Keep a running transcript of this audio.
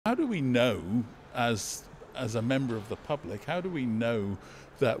how do we know as a member of the public, how do we know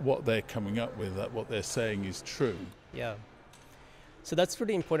that what they're coming up with, that what they're saying is true? Yeah. So that's a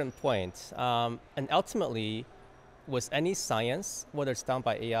really important point. And ultimately, with any science, whether it's done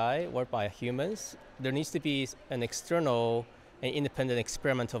by AI or by humans, there needs to be an external and independent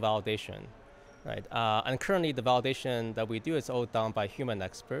experimental validation, right? And currently, the validation that we do is all done by human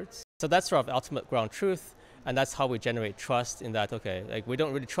experts. So that's sort of ultimate ground truth, and that's how we generate trust in that, okay, like we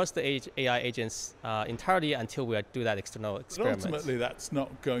don't really trust the AI agents entirely until we do that external experiment. But ultimately, that's not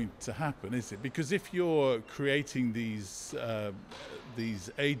going to happen, is it? Because if you're creating these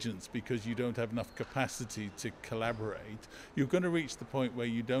agents because you don't have enough capacity to collaborate, you're going to reach the point where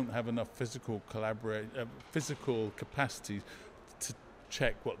you don't have enough physical capacity to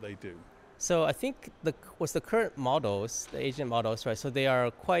check what they do. So I think with the current models, the agent models, right? So they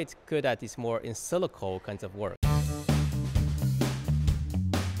are quite good at these more in silico kinds of work.